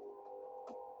need.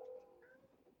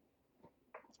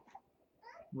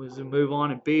 As we move on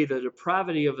and B, the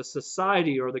depravity of a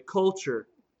society or the culture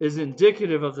is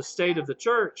indicative of the state of the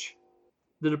church.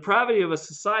 The depravity of a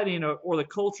society or the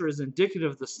culture is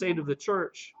indicative of the state of the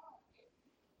church.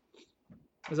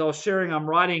 As I was sharing, I'm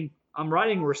writing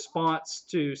a response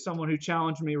to someone who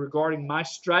challenged me regarding my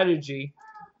strategy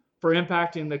for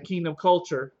impacting the kingdom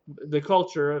culture, the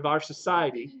culture of our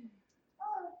society.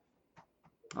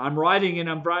 I'm writing it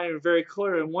very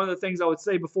clear. And one of the things I would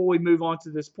say before we move on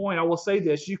to this point, I will say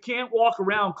this. You can't walk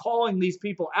around calling these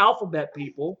people alphabet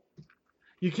people.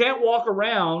 You can't walk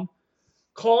around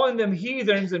calling them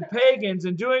heathens and pagans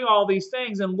and doing all these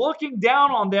things and looking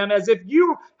down on them as if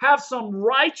you have some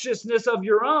righteousness of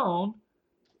your own.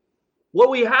 What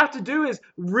we have to do is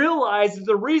realize that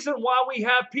the reason why we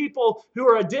have people who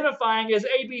are identifying as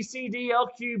A, B, C, D, L,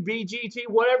 Q, B, G, T,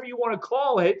 whatever you want to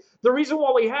call it, the reason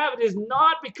why we have it is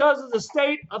not because of the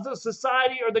state of the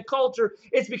society or the culture.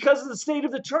 It's because of the state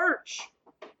of the church.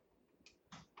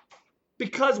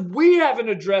 Because we haven't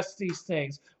addressed these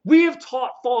things. We have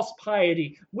taught false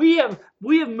piety. We have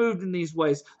moved in these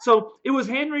ways. So it was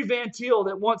Henry Van Til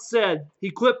that once said,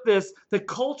 he clipped this, the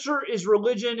culture is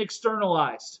religion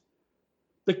externalized.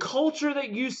 The culture that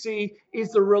you see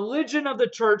is the religion of the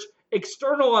church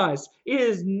externalized. It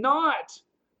is not.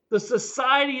 The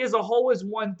society as a whole is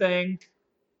one thing,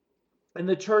 and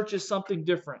the church is something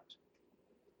different.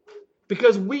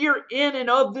 Because we are in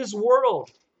and of this world.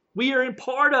 We are in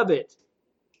part of it.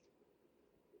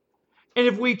 And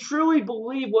if we truly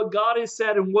believe what God has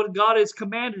said and what God has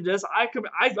commanded us, I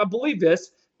believe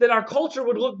this, then our culture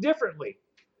would look differently.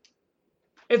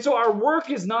 And so our work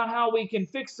is not how we can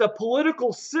fix a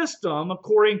political system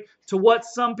according to what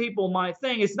some people might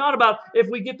think. It's not about if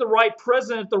we get the right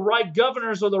president, the right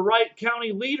governors, or the right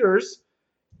county leaders.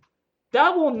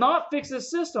 That will not fix the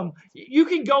system. You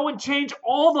can go and change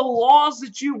all the laws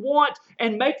that you want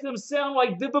and make them sound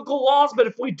like biblical laws, but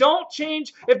if we don't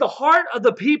change, if the heart of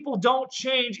the people don't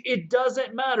change, it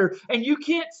doesn't matter. And you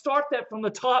can't start that from the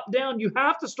top down. You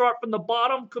have to start from the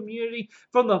bottom community,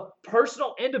 from the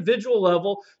personal, individual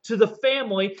level to the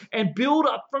family, and build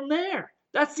up from there.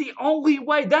 That's the only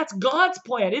way. That's God's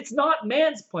plan. It's not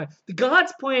man's plan.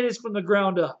 God's plan is from the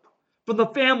ground up, from the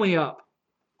family up.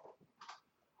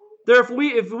 Therefore,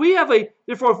 if we have a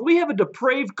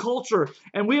depraved culture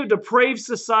and we have a depraved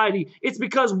society, it's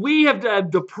because we have a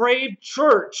depraved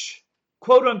church,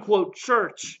 quote unquote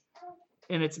church,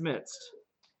 in its midst.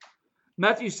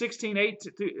 Matthew 16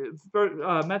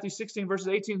 verses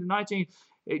 18 to 19,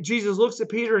 Jesus looks at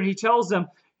Peter and he tells them,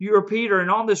 "You are Peter,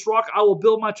 and on this rock I will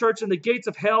build my church, and the gates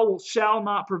of hell shall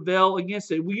not prevail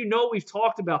against it." Well, you know we've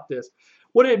talked about this.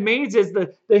 What it means is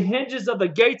the hinges of the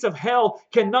gates of hell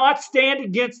cannot stand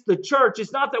against the church.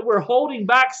 It's not that we're holding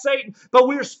back Satan, but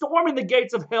we're storming the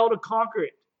gates of hell to conquer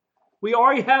it. We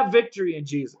already have victory in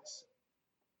Jesus.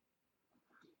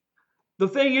 The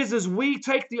thing is we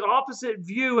take the opposite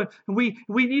view, and we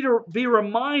need to be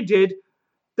reminded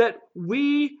that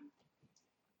we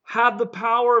have the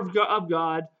power of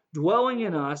God dwelling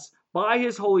in us by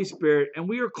His Holy Spirit, and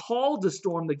we are called to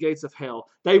storm the gates of hell.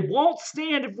 They won't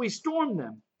stand if we storm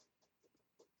them.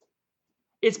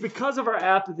 It's because of our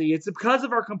apathy. It's because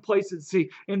of our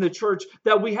complacency in the church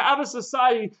that we have a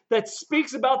society that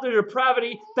speaks about their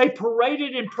depravity. They parade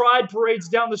it in pride parades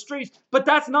down the streets, but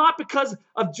that's not because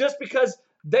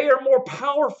they are more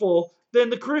powerful than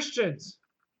the Christians.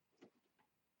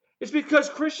 It's because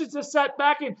Christians have sat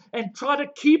back and try to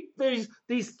keep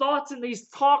these thoughts and these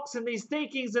talks and these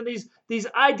thinkings and these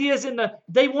ideas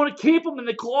they want to keep them in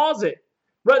the closet.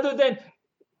 Rather than,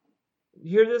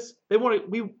 you hear this?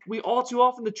 We all too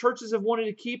often, the churches have wanted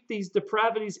to keep these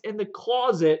depravities in the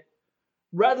closet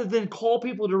rather than call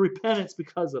people to repentance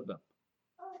because of them.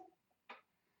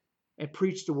 And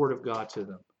preach the word of God to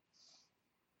them.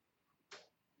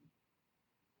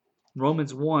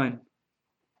 Romans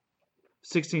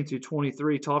 1:16 through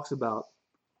 23 talks about,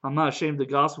 "I'm not ashamed of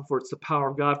the gospel, for it's the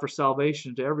power of God for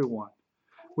salvation to everyone."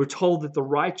 We're told that the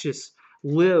righteous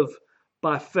live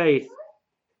by faith.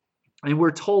 And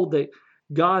we're told that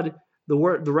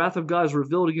the wrath of God is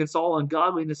revealed against all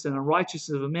ungodliness and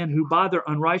unrighteousness of men who by their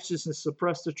unrighteousness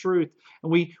suppress the truth.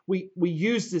 And we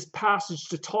use this passage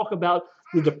to talk about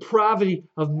the depravity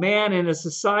of man in a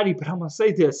society. But I'm going to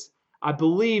say this. I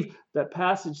believe that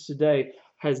passage today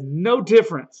has no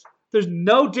difference. There's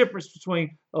no difference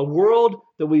between a world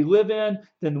that we live in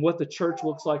than what the church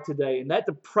looks like today. And that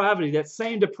depravity, that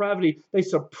same depravity, they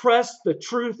suppress the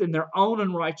truth in their own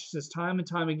unrighteousness time and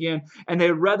time again. And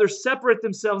they'd rather separate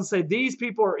themselves and say, these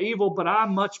people are evil, but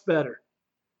I'm much better.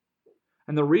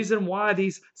 And the reason why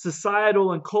these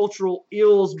societal and cultural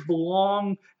ills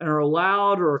belong and are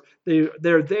allowed or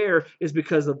they're there is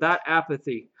because of that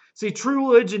apathy. See,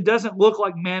 true religion doesn't look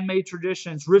like man-made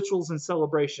traditions, rituals, and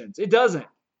celebrations. It doesn't.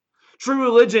 True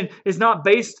religion is not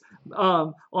based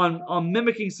on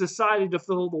mimicking society to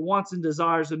fulfill the wants and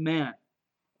desires of man.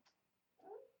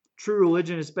 True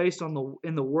religion is based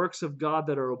in the works of God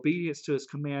that are obedience to His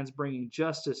commands, bringing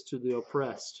justice to the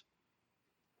oppressed.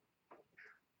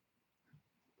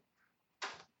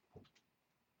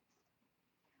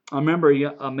 I remember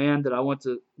a man that I went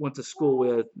to school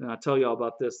with, and I tell y'all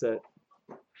about this, that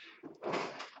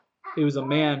he was a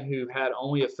man who had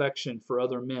only affection for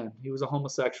other men. He was a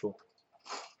homosexual.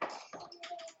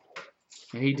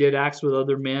 And he did acts with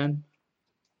other men.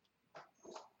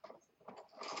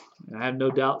 And I have no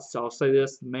doubt, so I'll say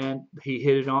this, the man, he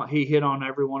hit on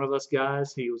every one of us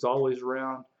guys. He was always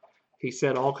around. He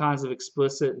said all kinds of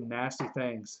explicit and nasty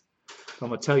things. I'm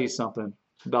going to tell you something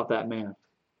about that man.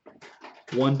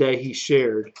 One day he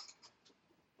shared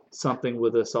something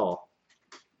with us all.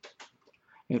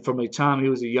 And from the time he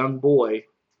was a young boy,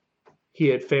 he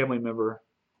had family member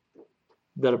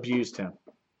that abused him.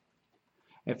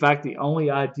 In fact, the only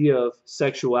idea of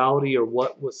sexuality or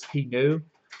what was he knew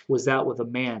was that with a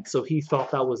man. So he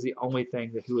thought that was the only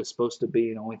thing that he was supposed to be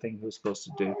and the only thing he was supposed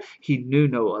to do. He knew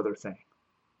no other thing.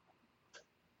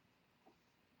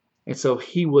 And so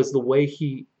he was the way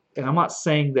he, and I'm not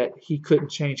saying that he couldn't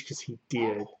change because he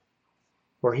did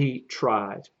or he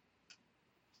tried.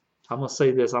 I'm going to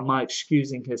say this. I'm not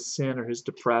excusing his sin or his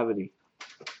depravity.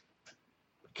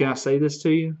 Can I say this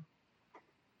to you?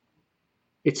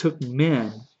 It took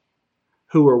men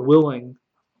who were willing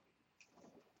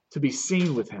to be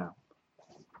seen with him,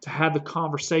 to have the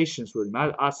conversations with him.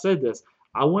 I said this.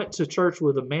 I went to church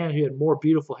with a man who had more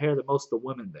beautiful hair than most of the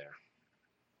women there.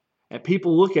 And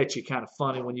people look at you kind of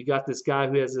funny when you got this guy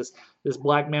who has this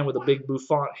black man with a big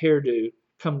bouffant hairdo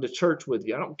come to church with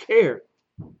you. I don't care.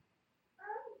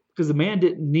 Because the man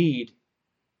didn't need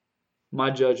my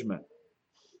judgment.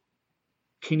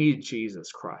 He needed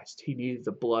Jesus Christ. He needed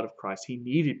the blood of Christ. He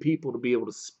needed people to be able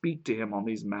to speak to him on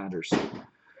these matters.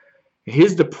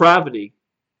 His depravity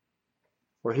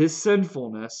or his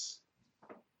sinfulness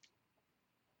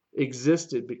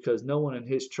existed because no one in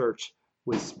his church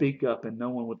would speak up and no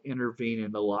one would intervene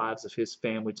in the lives of his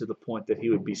family to the point that he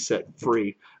would be set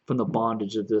free from the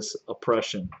bondage of this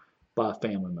oppression by a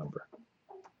family member.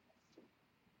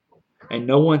 And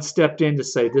no one stepped in to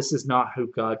say, this is not who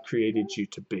God created you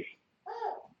to be.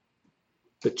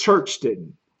 The church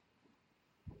didn't.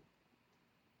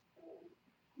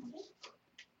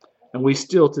 And we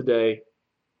still today,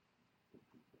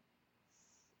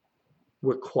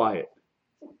 we're quiet.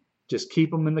 Just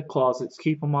keep them in the closets,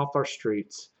 keep them off our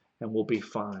streets, and we'll be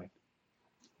fine.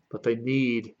 But they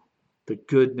need the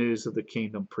good news of the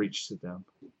kingdom preached to them.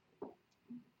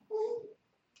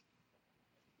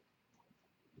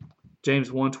 James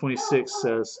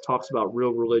 1:26 talks about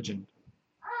real religion.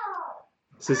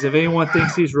 It says, if anyone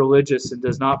thinks he's religious and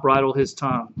does not bridle his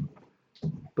tongue,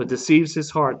 but deceives his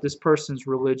heart, this person's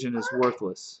religion is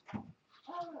worthless.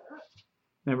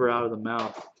 Remember, out of the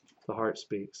mouth, the heart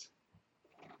speaks.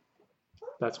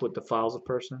 That's what defiles a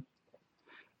person.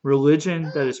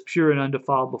 Religion that is pure and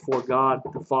undefiled before God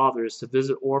the Father is to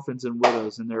visit orphans and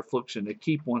widows in their affliction, to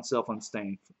keep oneself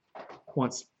unstained,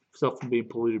 oneself from being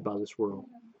polluted by this world.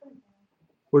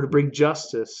 We're to bring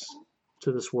justice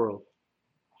to this world.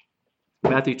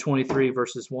 Matthew 23,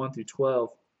 verses 1 through 12.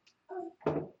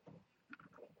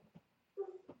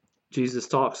 Jesus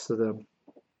talks to them.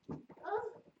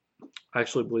 I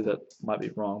actually believe that might be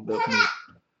wrong, but in the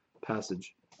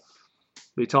passage.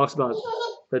 But he talks about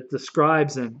that the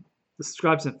scribes and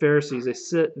Pharisees, they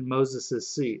sit in Moses'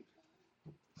 seat.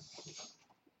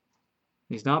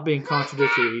 He's not being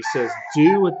contradictory. He says,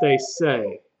 do what they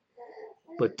say,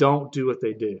 but don't do what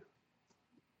they do.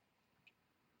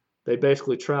 They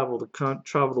basically travel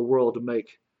the world to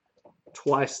make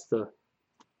twice the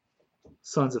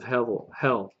sons of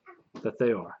hell that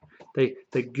they are. They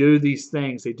do these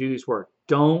things. They do these work.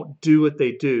 Don't do what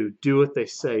they do. Do what they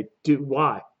say.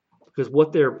 Why? Because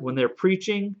when they're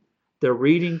preaching, they're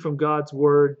reading from God's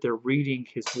word. They're reading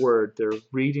His word. They're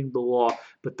reading the law,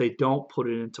 but they don't put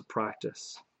it into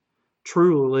practice.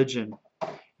 True religion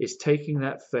is taking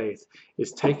that faith,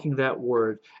 is taking that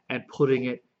word and putting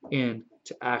it into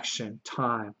action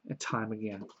time and time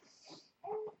again.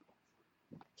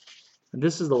 And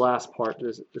this is the last part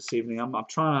this evening. I'm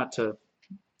trying not to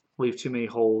leave too many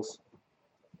holes.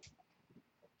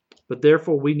 But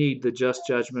therefore we need the just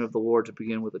judgment of the Lord to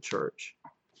begin with the church.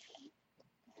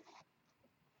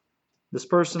 This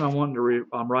person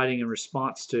I'm writing in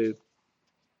response to,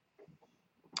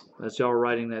 as y'all are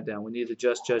writing that down, we need the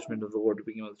just judgment of the Lord to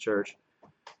begin with the church.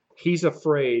 He's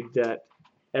afraid that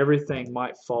everything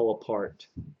might fall apart.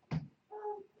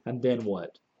 And then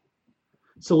what?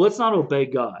 So let's not obey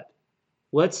God.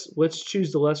 Let's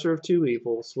choose the lesser of two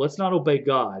evils. Let's not obey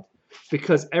God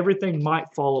because everything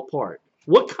might fall apart.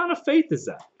 What kind of faith is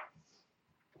that?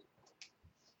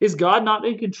 Is God not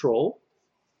in control?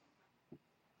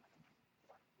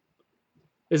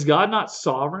 Is God not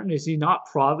sovereign? Is He not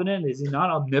provident? Is He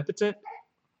not omnipotent?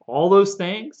 All those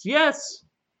things? Yes.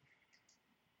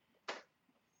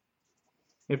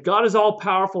 If God is all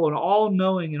powerful and all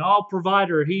knowing and all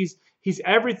provider, He's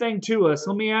everything to us.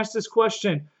 Let me ask this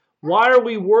question. Why are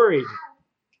we worried?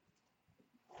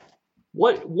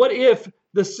 What if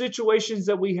the situations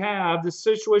that we have, the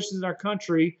situations in our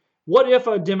country, what if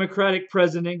a Democratic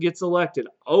president gets elected?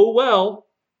 Oh well,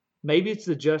 maybe it's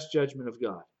the just judgment of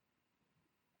God.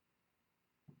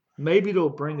 Maybe it'll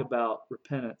bring about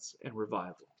repentance and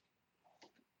revival.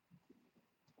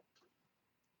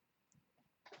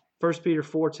 1 Peter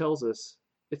 4 tells us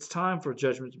it's time for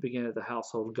judgment to begin at the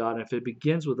household of God. And if it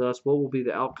begins with us, what will be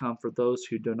the outcome for those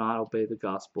who do not obey the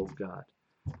gospel of God?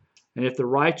 And if the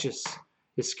righteous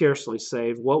is scarcely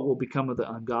saved, what will become of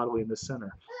the ungodly and the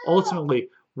sinner? Ultimately,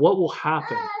 what will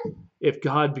happen if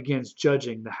God begins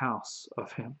judging the house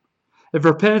of Him? If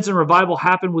repentance and revival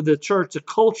happen with the church, the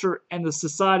culture and the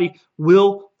society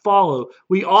will follow.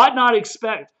 We ought not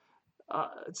expect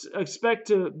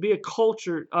to be a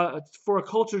culture, for a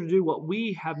culture to do what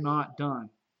we have not done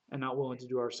and not willing to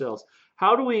do ourselves.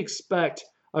 How do we expect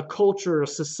a culture, a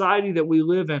society that we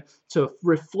live in to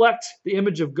reflect the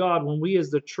image of God when we as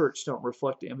the church don't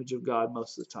reflect the image of God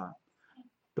most of the time?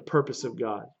 The purpose of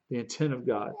God, the intent of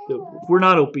God. We're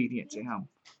not obedient to Him.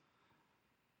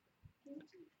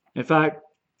 In fact,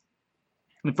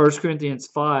 in 1 Corinthians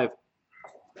 5,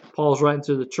 Paul's writing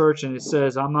to the church and it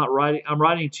says, I'm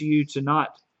writing to you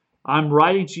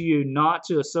not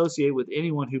to associate with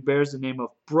anyone who bears the name of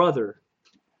brother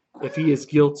if he is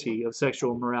guilty of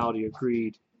sexual immorality or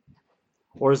greed,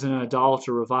 or is an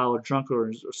idolater, reviler,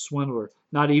 drunkard, or swindler,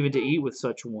 not even to eat with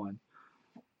such one.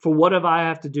 For what have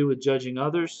I to do with judging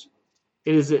others?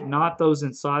 Is it not those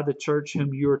inside the church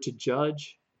whom you are to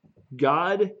judge?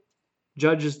 God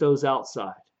judges those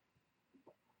outside.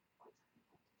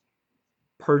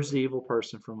 Purge the evil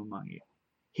person from among you.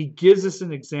 He gives us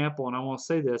an example, and I want to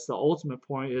say this, the ultimate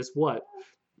point is what?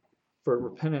 For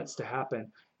repentance to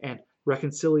happen and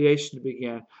reconciliation to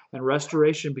begin, and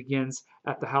restoration begins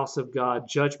at the house of God.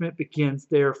 Judgment begins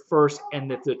there first,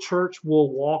 and that the church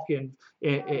will walk in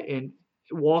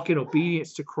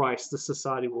obedience to Christ, the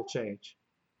society will change.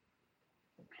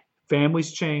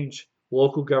 Families change,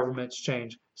 local governments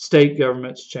change, state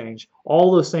governments change.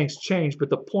 All those things change, but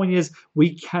the point is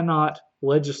we cannot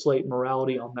legislate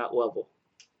morality on that level.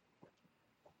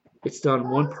 It's done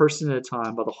one person at a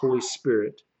time by the Holy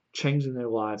Spirit, changing their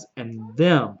lives and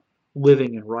them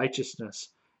living in righteousness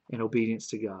and obedience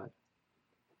to God.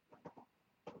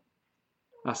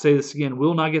 I say this again,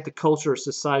 we'll not get the culture or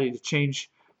society to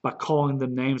change by calling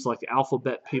them names like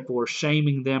alphabet people or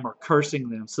shaming them or cursing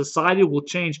them. Society will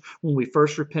change when we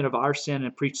first repent of our sin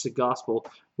and preach the gospel,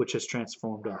 which has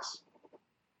transformed us.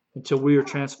 Until we are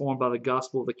transformed by the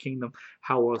gospel of the kingdom,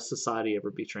 how will society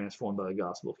ever be transformed by the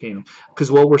gospel of the kingdom?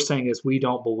 Because what we're saying is we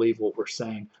don't believe what we're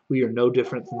saying. We are no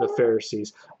different than the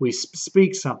Pharisees. We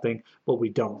speak something, but we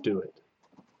don't do it.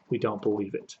 We don't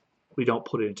believe it. We don't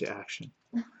put it into action.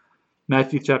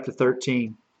 Matthew chapter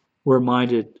 13, we're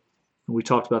reminded, and we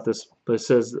talked about this, but it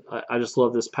says, I just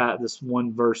love this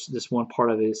one verse, this one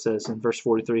part of it. It says in verse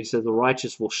 43, he says, the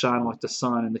righteous will shine like the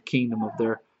sun in the kingdom of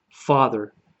their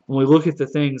Father. When we look at the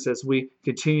things as we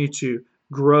continue to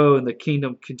grow and the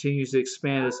kingdom continues to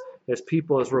expand as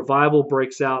revival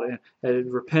breaks out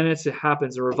and repentance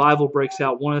happens and revival breaks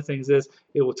out, one of the things is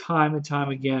it will time and time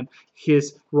again,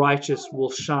 His righteous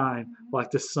will shine like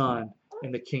the sun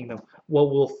in the kingdom.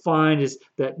 What we'll find is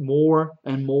that more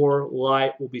and more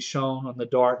light will be shown on the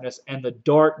darkness and the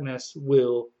darkness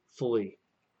will flee.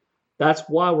 That's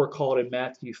why we're called in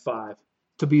Matthew 5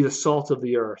 to be the salt of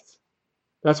the earth.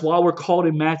 That's why we're called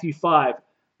in Matthew 5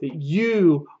 that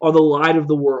you are the light of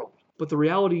the world. But the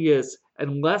reality is,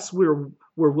 unless we're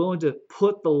willing to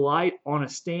put the light on a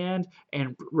stand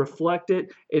and reflect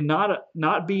it and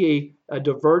not be a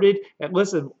diverted, and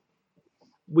listen,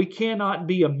 we cannot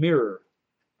be a mirror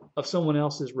of someone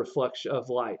else's reflection of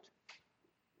light.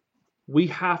 We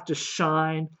have to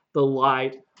shine the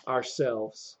light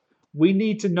ourselves. We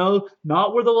need to know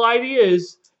not where the light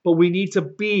is, but we need to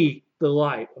be the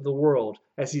light of the world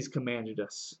as He's commanded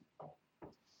us.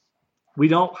 We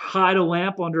don't hide a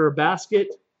lamp under a basket.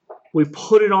 We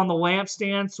put it on the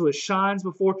lampstand so it shines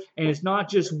before, and it's not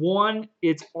just one,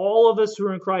 it's all of us who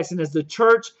are in Christ. And as the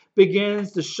church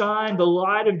begins to shine the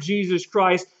light of Jesus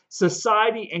Christ,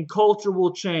 society and culture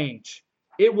will change.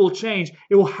 It will change.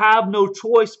 It will have no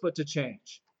choice but to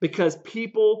change because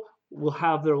people will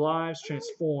have their lives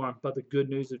transformed by the good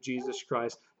news of Jesus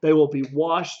Christ. They will be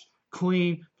washed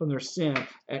clean from their sin,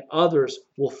 and others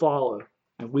will follow,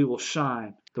 and we will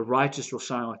shine. The righteous will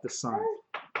shine like the sun.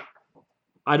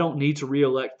 I don't need to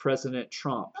re-elect President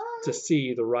Trump to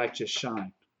see the righteous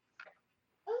shine.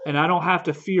 And I don't have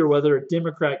to fear whether a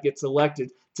Democrat gets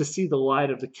elected to see the light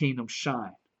of the kingdom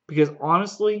shine. Because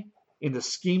honestly, in the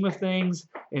scheme of things,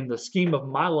 in the scheme of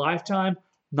my lifetime,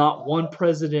 not one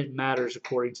president matters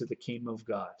according to the kingdom of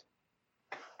God.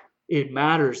 It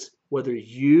matters whether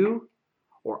you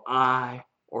or I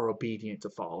are obedient to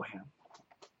follow him.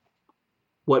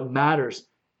 What matters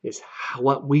is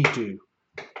what we do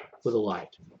with the light,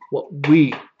 what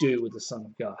we do with the Son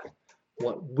of God,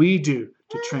 what we do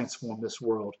to transform this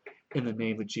world in the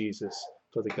name of Jesus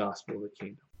for the gospel of the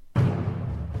kingdom.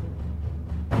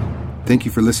 Thank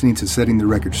you for listening to Setting the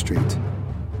Record Straight.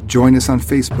 Join us on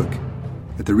Facebook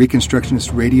at the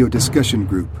Reconstructionist Radio Discussion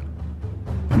Group.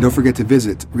 And don't forget to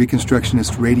visit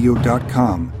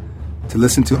ReconstructionistRadio.com to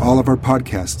listen to all of our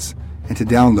podcasts and to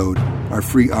download our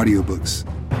free audiobooks.